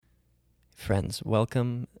Friends,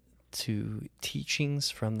 welcome to Teachings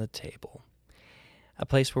from the Table, a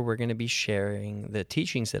place where we're going to be sharing the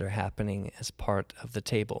teachings that are happening as part of the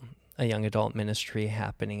table, a young adult ministry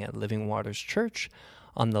happening at Living Waters Church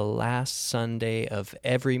on the last Sunday of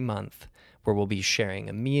every month, where we'll be sharing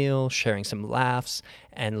a meal, sharing some laughs,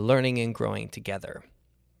 and learning and growing together.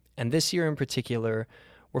 And this year in particular,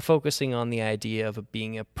 we're focusing on the idea of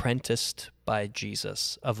being apprenticed by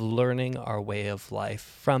Jesus, of learning our way of life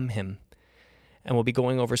from him. And we'll be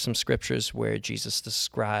going over some scriptures where Jesus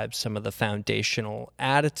describes some of the foundational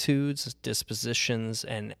attitudes, dispositions,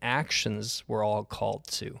 and actions we're all called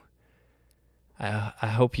to. I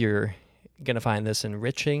hope you're going to find this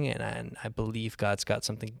enriching, and I believe God's got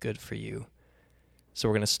something good for you. So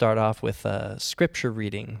we're going to start off with a scripture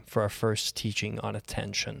reading for our first teaching on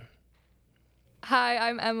attention. Hi,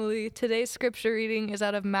 I'm Emily. Today's scripture reading is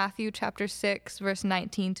out of Matthew chapter 6, verse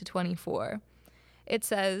 19 to 24. It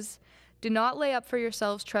says, "Do not lay up for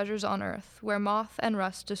yourselves treasures on earth, where moth and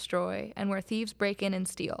rust destroy, and where thieves break in and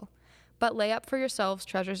steal. But lay up for yourselves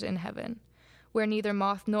treasures in heaven, where neither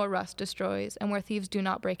moth nor rust destroys, and where thieves do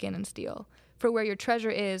not break in and steal. For where your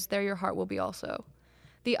treasure is, there your heart will be also.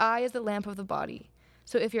 The eye is the lamp of the body.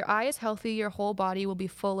 So if your eye is healthy, your whole body will be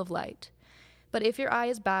full of light. But if your eye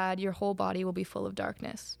is bad, your whole body will be full of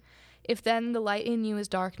darkness. If then the light in you is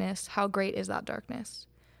darkness, how great is that darkness?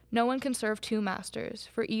 No one can serve two masters,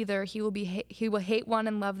 for either he will hate one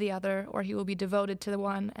and love the other, or he will be devoted to the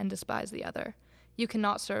one and despise the other. You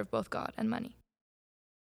cannot serve both God and money."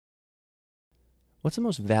 What's the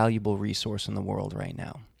most valuable resource in the world right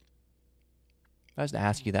now? If I was to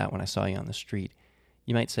ask you that when I saw you on the street,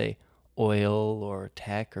 you might say oil or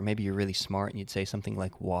tech, or maybe you're really smart and you'd say something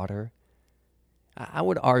like water. I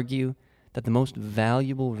would argue that the most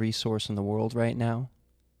valuable resource in the world right now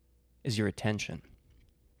is your attention.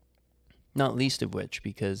 Not least of which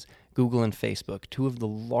because Google and Facebook, two of the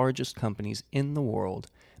largest companies in the world,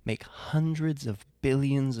 make hundreds of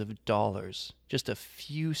billions of dollars just a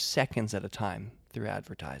few seconds at a time through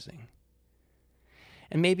advertising.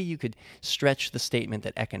 And maybe you could stretch the statement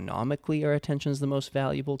that economically our attention is the most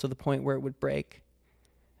valuable to the point where it would break.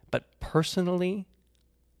 But personally,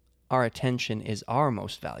 our attention is our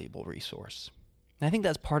most valuable resource. And I think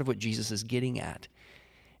that's part of what Jesus is getting at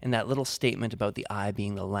in that little statement about the eye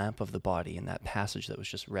being the lamp of the body in that passage that was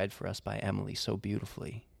just read for us by Emily so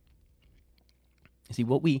beautifully. You see,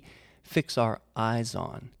 what we fix our eyes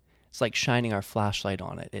on, it's like shining our flashlight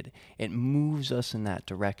on it. It moves us in that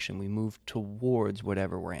direction. We move towards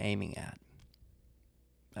whatever we're aiming at.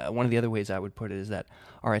 One of the other ways I would put it is that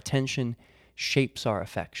our attention shapes our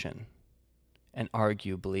affection. And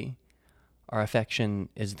arguably, our affection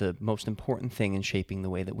is the most important thing in shaping the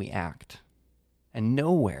way that we act. And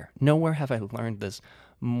nowhere have I learned this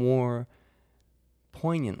more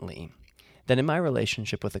poignantly than in my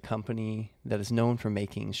relationship with a company that is known for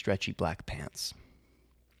making stretchy black pants.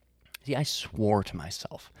 See, I swore to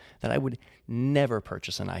myself that I would never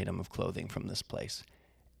purchase an item of clothing from this place,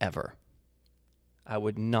 ever. I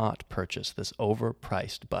would not purchase this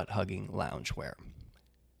overpriced butt-hugging loungewear.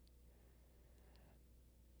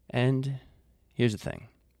 And here's the thing.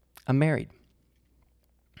 I'm married.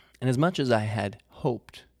 And as much as I had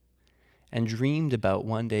hoped and dreamed about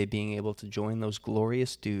one day being able to join those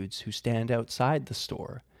glorious dudes who stand outside the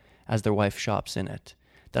store as their wife shops in it,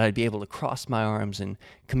 that I'd be able to cross my arms and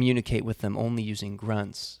communicate with them only using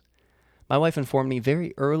grunts, my wife informed me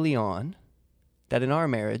very early on that in our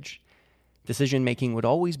marriage, decision-making would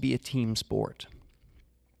always be a team sport.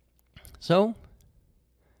 So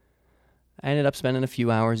I ended up spending a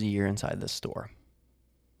few hours a year inside this store.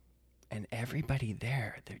 And everybody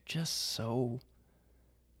there, they're just so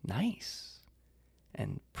nice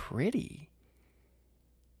and pretty.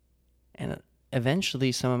 And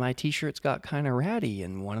eventually some of my t-shirts got kind of ratty.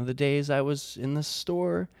 And one of the days I was in the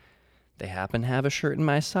store, they happened to have a shirt in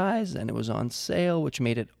my size and it was on sale, which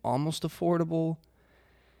made it almost affordable.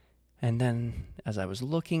 And then as I was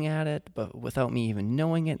looking at it, but without me even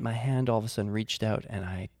knowing it, my hand all of a sudden reached out and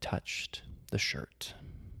I touched the shirt.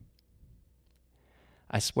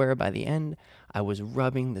 I swear by the end, I was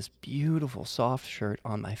rubbing this beautiful soft shirt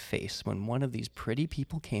on my face when one of these pretty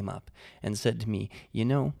people came up and said to me, "You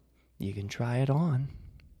know, you can try it on."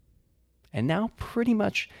 And now pretty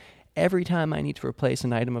much every time I need to replace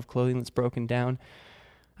an item of clothing that's broken down,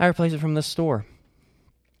 I replace it from the store.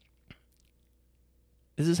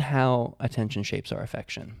 This is how attention shapes our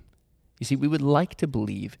affection. You see, we would like to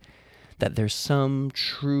believe that there's some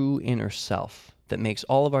true inner self that makes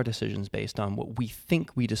all of our decisions based on what we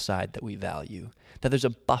think we decide that we value, that there's a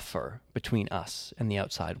buffer between us and the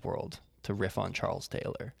outside world, to riff on Charles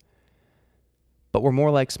Taylor. But we're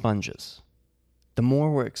more like sponges. The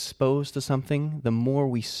more we're exposed to something, the more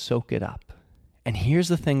we soak it up. And here's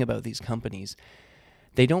the thing about these companies.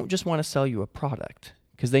 They don't just want to sell you a product,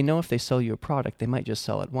 because they know if they sell you a product, they might just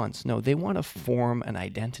sell it once. No, they want to form an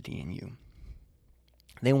identity in you.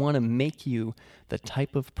 They want to make you the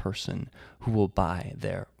type of person who will buy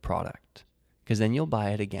their product, because then you'll buy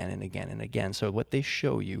it again and again and again. So what they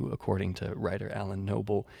show you, according to writer Alan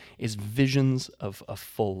Noble, is visions of a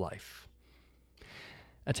full life.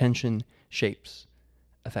 Attention shapes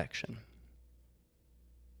affection.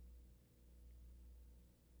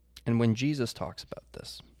 And when Jesus talks about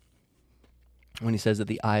this, when he says that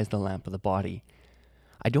the eye is the lamp of the body,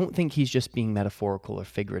 I don't think he's just being metaphorical or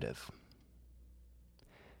figurative.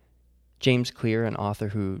 James Clear, an author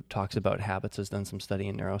who talks about habits, has done some study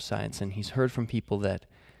in neuroscience, and he's heard from people that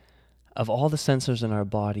of all the sensors in our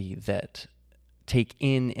body that take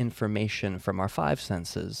in information from our five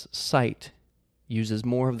senses, sight uses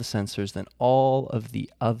more of the sensors than all of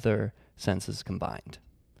the other senses combined.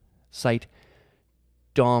 Sight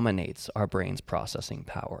dominates our brain's processing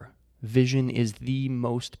power. Vision is the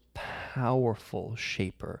most powerful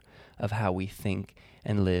shaper of how we think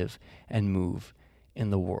and live and move in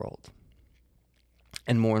the world.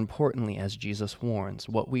 And more importantly, as Jesus warns,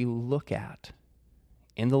 what we look at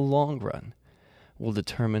in the long run will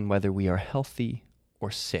determine whether we are healthy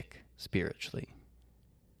or sick spiritually.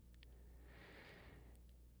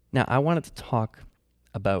 Now, I wanted to talk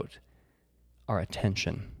about our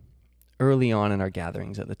attention early on in our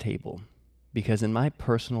gatherings at the table, because in my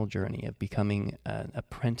personal journey of becoming an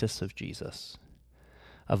apprentice of Jesus,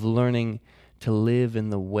 of learning to live in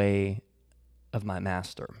the way of my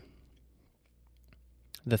master,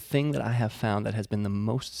 the thing that I have found that has been the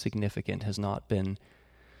most significant has not been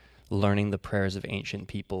learning the prayers of ancient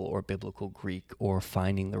people or biblical Greek or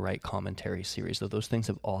finding the right commentary series, though those things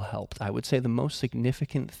have all helped. I would say the most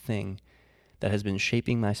significant thing that has been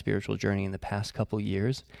shaping my spiritual journey in the past couple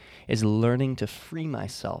years is learning to free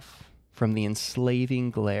myself from the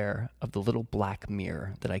enslaving glare of the little black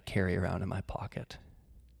mirror that I carry around in my pocket.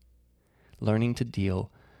 Learning to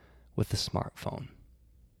deal with the smartphone.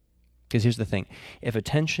 Because here's the thing, if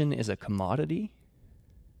attention is a commodity,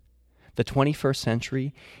 the 21st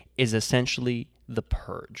century is essentially the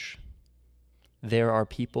purge. There are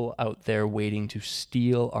people out there waiting to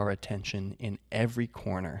steal our attention in every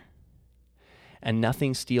corner. And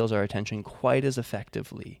nothing steals our attention quite as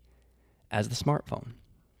effectively as the smartphone.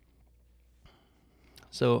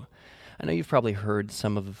 So I know you've probably heard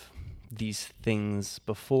some of these things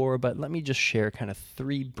before, but let me just share kind of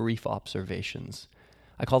 3 brief observations.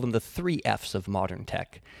 I call them the 3 F's of modern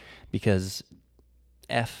tech, because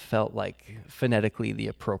F felt like phonetically the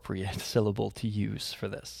appropriate syllable to use for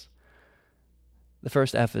this. The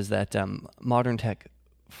first F is that modern tech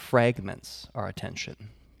fragments our attention.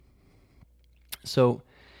 So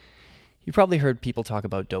you've probably heard people talk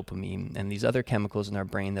about dopamine and these other chemicals in our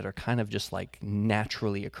brain that are kind of just like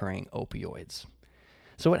naturally occurring opioids.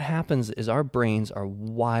 So what happens is our brains are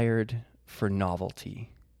wired for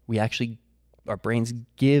novelty. Our brains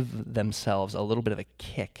give themselves a little bit of a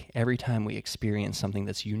kick every time we experience something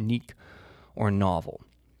that's unique or novel.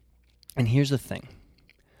 And here's the thing.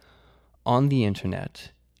 On the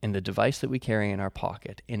internet, in the device that we carry in our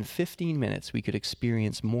pocket, in 15 minutes we could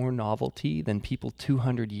experience more novelty than people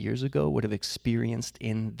 200 years ago would have experienced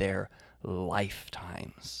in their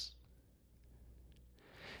lifetimes.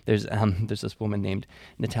 There's this woman named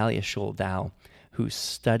Natalia Scholl-Dow who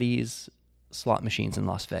studies slot machines in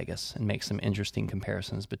Las Vegas and makes some interesting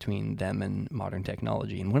comparisons between them and modern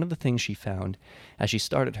technology. And one of the things she found as she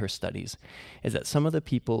started her studies is that some of the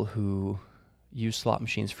people who use slot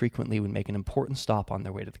machines frequently would make an important stop on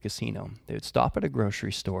their way to the casino. They would stop at a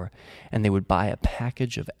grocery store and they would buy a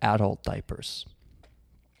package of adult diapers.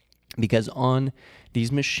 Because on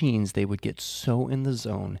these machines, they would get so in the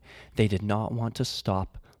zone, they did not want to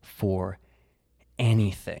stop for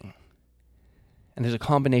anything. And there's a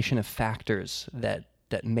combination of factors that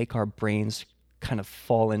make our brains kind of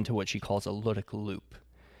fall into what she calls a ludic loop.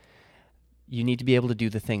 You need to be able to do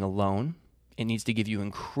the thing alone. It needs to give you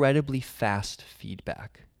incredibly fast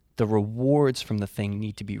feedback. The rewards from the thing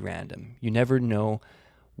need to be random. You never know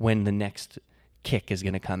when the next kick is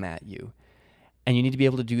going to come at you. And you need to be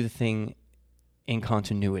able to do the thing in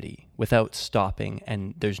continuity without stopping,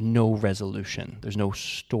 and there's no resolution. There's no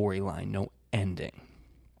storyline, no ending.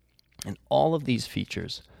 And all of these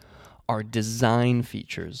features are design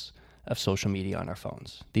features of social media on our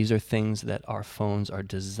phones. These are things that our phones are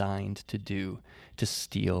designed to do to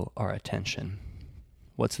steal our attention.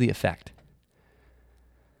 What's the effect?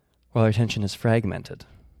 Well, our attention is fragmented.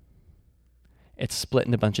 It's split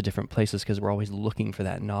in a bunch of different places because we're always looking for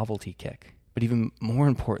that novelty kick. But even more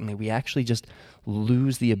importantly, we actually just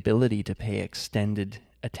lose the ability to pay extended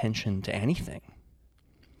attention to anything.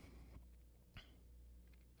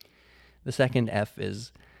 The second F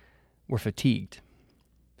is we're fatigued.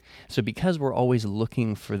 So because we're always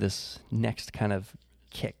looking for this next kind of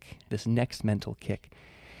kick, this next mental kick,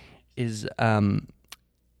 is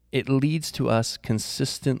it leads to us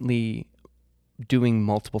consistently doing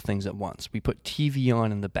multiple things at once. We put TV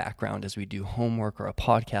on in the background as we do homework, or a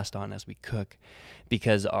podcast on as we cook,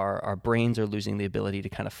 because our brains are losing the ability to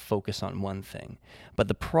kind of focus on one thing. But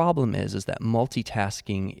the problem is that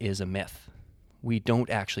multitasking is a myth. We don't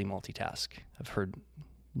actually multitask. I've heard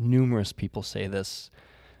numerous people say this,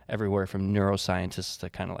 everywhere from neuroscientists to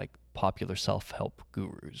kind of like popular self-help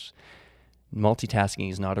gurus. Multitasking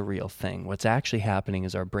is not a real thing. What's actually happening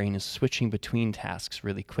is our brain is switching between tasks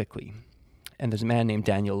really quickly. And there's a man named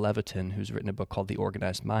Daniel Levitin who's written a book called The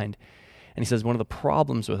Organized Mind. And he says one of the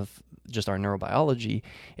problems with just our neurobiology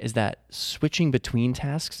is that switching between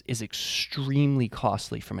tasks is extremely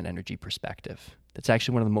costly from an energy perspective. That's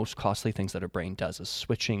actually one of the most costly things that our brain does, is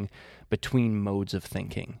switching between modes of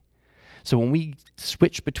thinking. So when we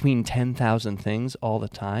switch between 10,000 things all the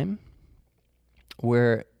time,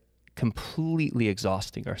 we're completely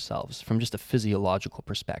exhausting ourselves from just a physiological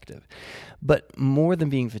perspective. But more than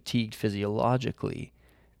being fatigued physiologically,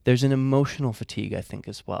 there's an emotional fatigue, I think,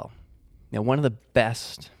 as well. Now, one of the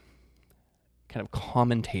best kind of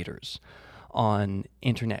commentators on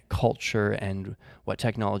internet culture and what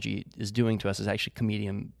technology is doing to us is actually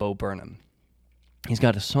comedian Bo Burnham. He's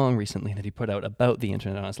got a song recently that he put out about the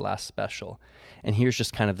internet on his last special. And here's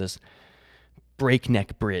just kind of this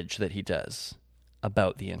breakneck bridge that he does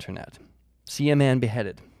about the internet. See a man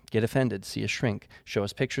beheaded. Get offended. See a shrink. Show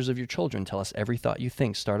us pictures of your children. Tell us every thought you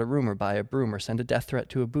think. Start a rumor. Buy a broom. Or send a death threat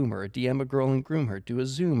to a boomer. Or DM a girl and groom her. Do a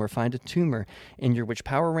Zoom. Or find a tumor in your which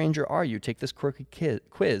Power Ranger are you? Take this quirky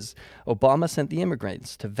quiz. Obama sent the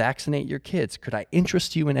immigrants to vaccinate your kids. Could I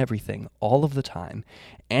interest you in everything all of the time?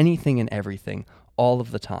 Anything and everything all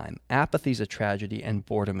of the time. Apathy's a tragedy and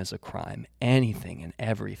boredom is a crime. Anything and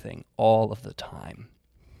everything all of the time.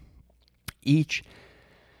 Each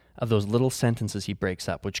of those little sentences he breaks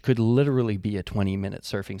up, which could literally be a 20-minute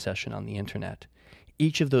surfing session on the internet,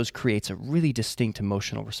 each of those creates a really distinct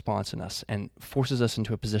emotional response in us and forces us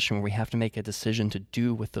into a position where we have to make a decision to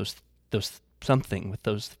do with those something with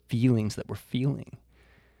those feelings that we're feeling.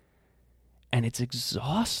 And it's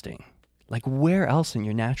exhausting. Like, where else in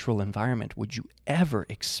your natural environment would you ever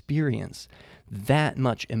experience that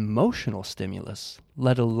much emotional stimulus,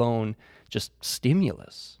 let alone just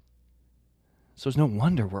stimulus? So it's no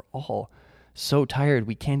wonder we're all so tired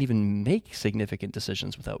we can't even make significant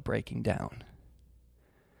decisions without breaking down.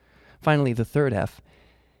 Finally, the third F,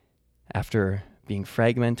 after being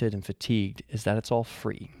fragmented and fatigued, is that it's all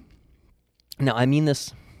free. Now, I mean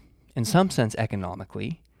this in some sense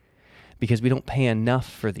economically, because we don't pay enough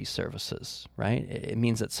for these services, right? It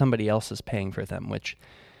means that somebody else is paying for them, which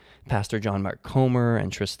Pastor John Mark Comer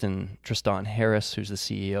and Tristan Harris, who's the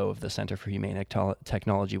CEO of the Center for Humane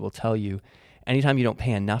Technology, will tell you, anytime you don't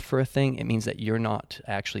pay enough for a thing, it means that you're not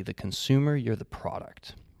actually the consumer, you're the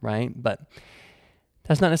product, right? But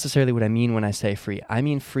that's not necessarily what I mean when I say free. I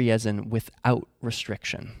mean free as in without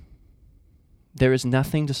restriction. There is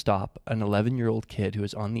nothing to stop an 11-year-old kid who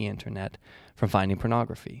is on the internet from finding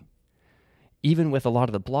pornography. Even with a lot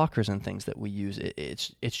of the blockers and things that we use,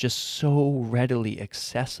 it's just so readily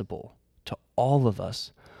accessible to all of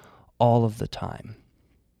us all of the time.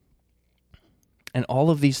 And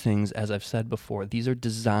all of these things, as I've said before, these are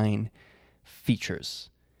design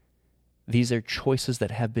features. These are choices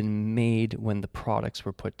that have been made when the products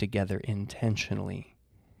were put together intentionally.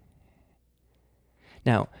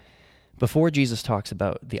 Now, before Jesus talks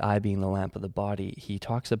about the eye being the lamp of the body, he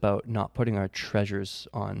talks about not storing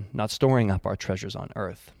up our treasures on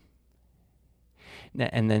earth.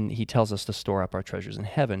 And then he tells us to store up our treasures in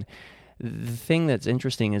heaven. The thing that's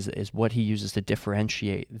interesting is what he uses to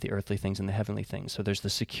differentiate the earthly things and the heavenly things. So there's the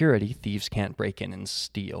security, thieves can't break in and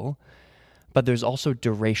steal, but there's also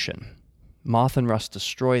duration. Moth and rust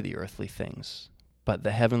destroy the earthly things, but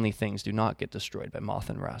the heavenly things do not get destroyed by moth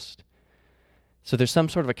and rust. So there's some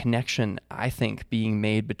sort of a connection, I think, being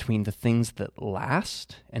made between the things that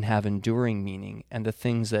last and have enduring meaning and the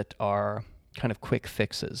things that are kind of quick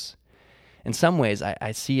fixes. In some ways,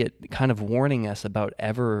 I see it kind of warning us about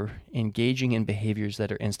ever engaging in behaviors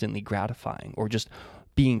that are instantly gratifying, or just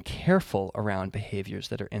being careful around behaviors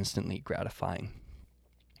that are instantly gratifying.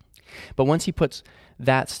 But once he puts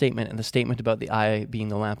that statement and the statement about the eye being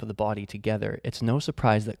the lamp of the body together, it's no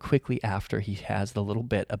surprise that quickly after he has the little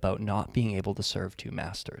bit about not being able to serve two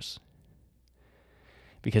masters.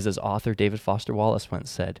 Because as author David Foster Wallace once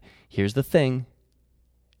said, here's the thing,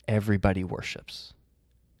 everybody worships.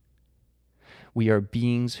 We are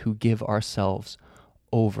beings who give ourselves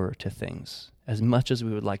over to things. As much as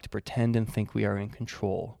we would like to pretend and think we are in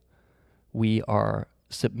control, we are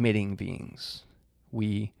submitting beings.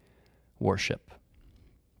 We worship.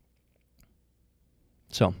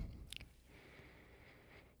 So,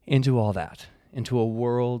 into all that, into a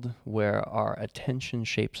world where our attention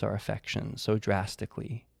shapes our affection so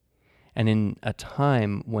drastically, and in a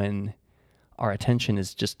time when our attention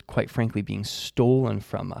is just, quite frankly, being stolen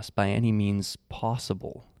from us by any means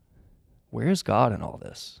possible, where's God in all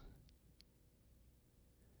this?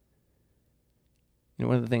 You know,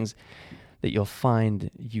 one of the things that you'll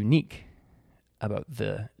find unique about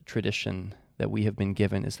the tradition that we have been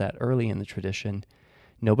given is that early in the tradition,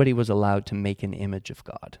 nobody was allowed to make an image of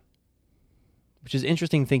God. Which is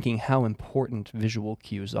interesting, thinking how important visual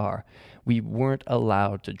cues are. We weren't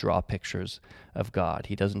allowed to draw pictures of God.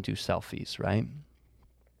 He doesn't do selfies, right?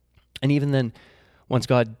 And even then, once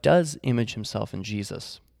God does image himself in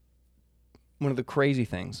Jesus, one of the crazy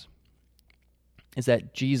things is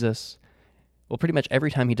that Jesus, well, pretty much every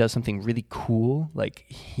time he does something really cool, like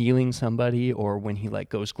healing somebody, or when he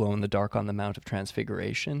goes glow in the dark on the Mount of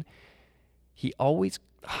Transfiguration, he always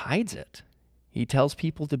hides it. He tells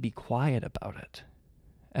people to be quiet about it.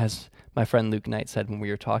 As my friend Luke Knight said when we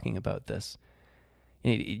were talking about this,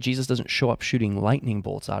 Jesus doesn't show up shooting lightning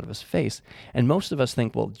bolts out of his face. And most of us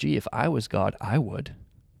think, well, gee, if I was God, I would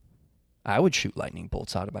shoot lightning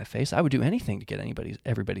bolts out of my face. I would do anything to get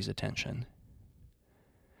everybody's attention.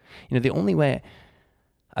 You know, the only way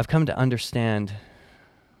I've come to understand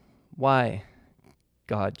why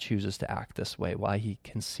God chooses to act this way, why he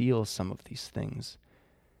conceals some of these things,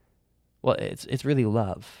 well, it's really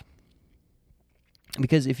love.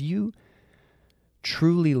 Because if you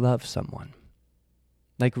truly love someone,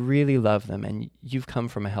 really love them, and you've come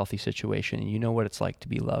from a healthy situation and you know what it's like to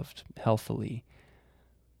be loved healthily,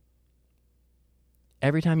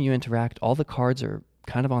 every time you interact, all the cards are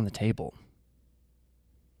kind of on the table.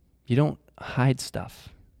 You don't hide stuff.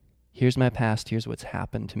 Here's my past, here's what's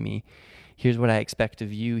happened to me, here's what I expect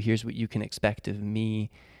of you, here's what you can expect of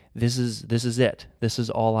me. This is it. This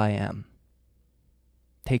is all I am.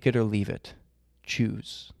 Take it or leave it.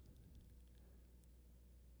 Choose.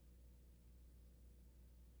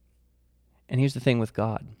 And here's the thing with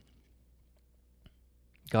God.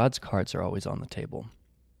 God's cards are always on the table.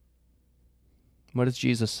 What does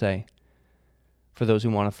Jesus say? For those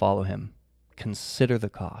who want to follow him, consider the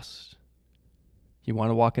cost. You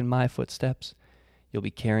want to walk in my footsteps? You'll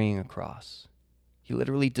be carrying a cross. He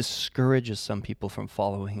literally discourages some people from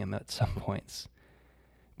following him at some points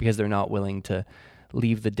because they're not willing to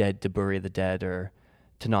leave the dead to bury the dead or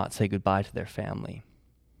to not say goodbye to their family.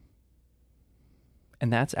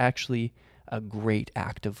 And that's actually a great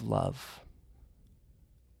act of love.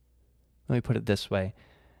 Let me put it this way.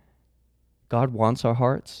 God wants our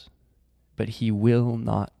hearts, but he will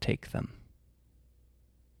not take them.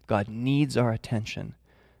 God needs our attention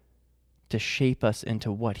to shape us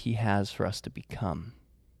into what he has for us to become,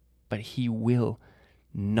 but he will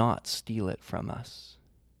not steal it from us.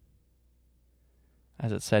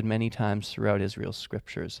 As it said many times throughout Israel's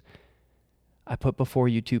scriptures, I put before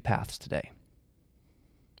you two paths today.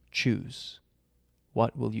 Choose.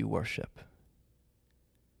 What will you worship?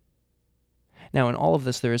 Now, in all of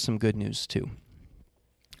this, there is some good news too.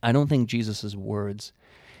 I don't think Jesus' words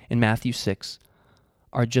in Matthew 6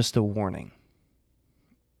 are just a warning.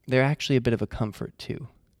 They're actually a bit of a comfort too.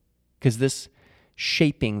 Because this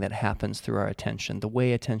shaping that happens through our attention, the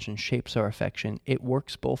way attention shapes our affection, it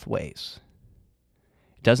works both ways.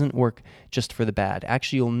 It doesn't work just for the bad.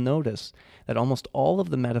 Actually, you'll notice that almost all of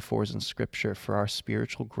the metaphors in Scripture for our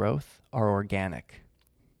spiritual growth are organic.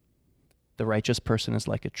 The righteous person is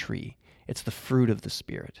like a tree. It's the fruit of the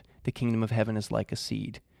Spirit. The kingdom of heaven is like a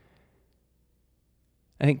seed.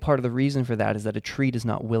 I think part of the reason for that is that a tree does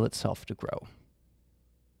not will itself to grow.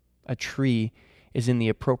 A tree is in the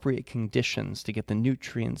appropriate conditions to get the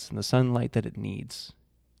nutrients and the sunlight that it needs,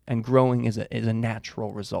 and growing is a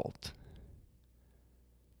natural result.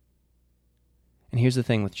 And here's the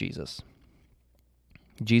thing with Jesus.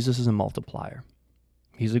 Jesus is a multiplier.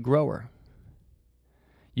 He's a grower.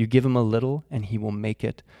 You give him a little, and he will make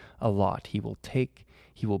it a lot. He will take,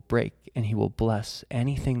 he will break, and he will bless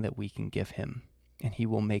anything that we can give him, and he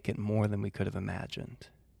will make it more than we could have imagined.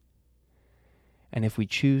 And if we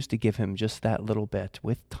choose to give him just that little bit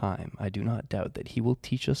with time, I do not doubt that he will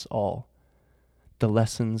teach us all the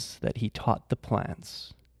lessons that he taught the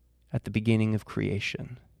plants at the beginning of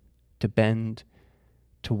creation, to bend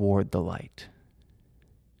toward the light.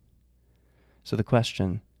 So the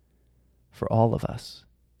question for all of us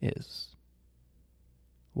is,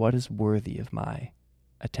 what is worthy of my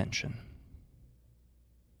attention?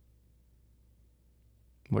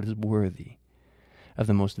 What is worthy of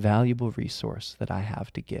the most valuable resource that I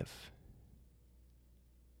have to give?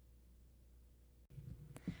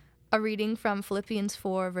 A reading from Philippians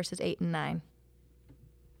 4, verses 8 and 9.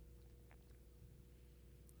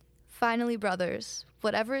 Finally, brothers,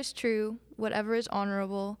 whatever is true, whatever is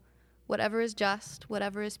honorable, whatever is just,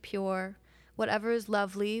 whatever is pure, whatever is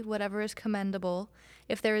lovely, whatever is commendable,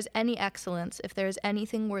 if there is any excellence, if there is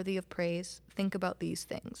anything worthy of praise, think about these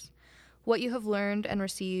things. What you have learned and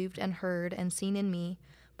received and heard and seen in me,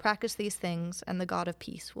 practice these things, and the God of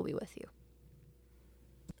peace will be with you.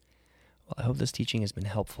 Well, I hope this teaching has been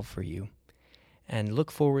helpful for you. And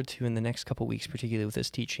look forward to, in the next couple weeks, particularly with this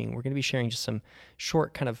teaching, we're going to be sharing just some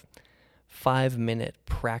short kind of 5-minute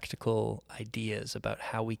practical ideas about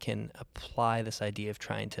how we can apply this idea of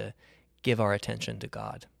trying to give our attention to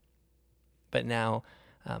God. But now,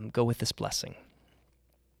 go with this blessing.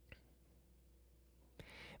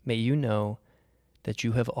 May you know that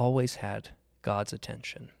you have always had God's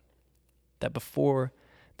attention, that before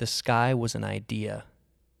the sky was an idea,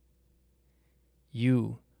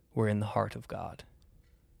 you were in the heart of God,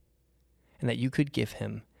 and that you could give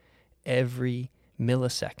him every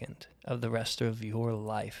millisecond of the rest of your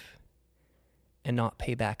life and not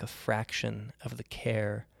pay back a fraction of the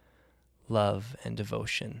care, love, and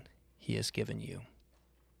devotion he has given you.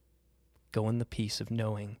 Go in the peace of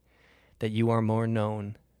knowing that you are more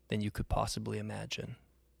known than you could possibly imagine.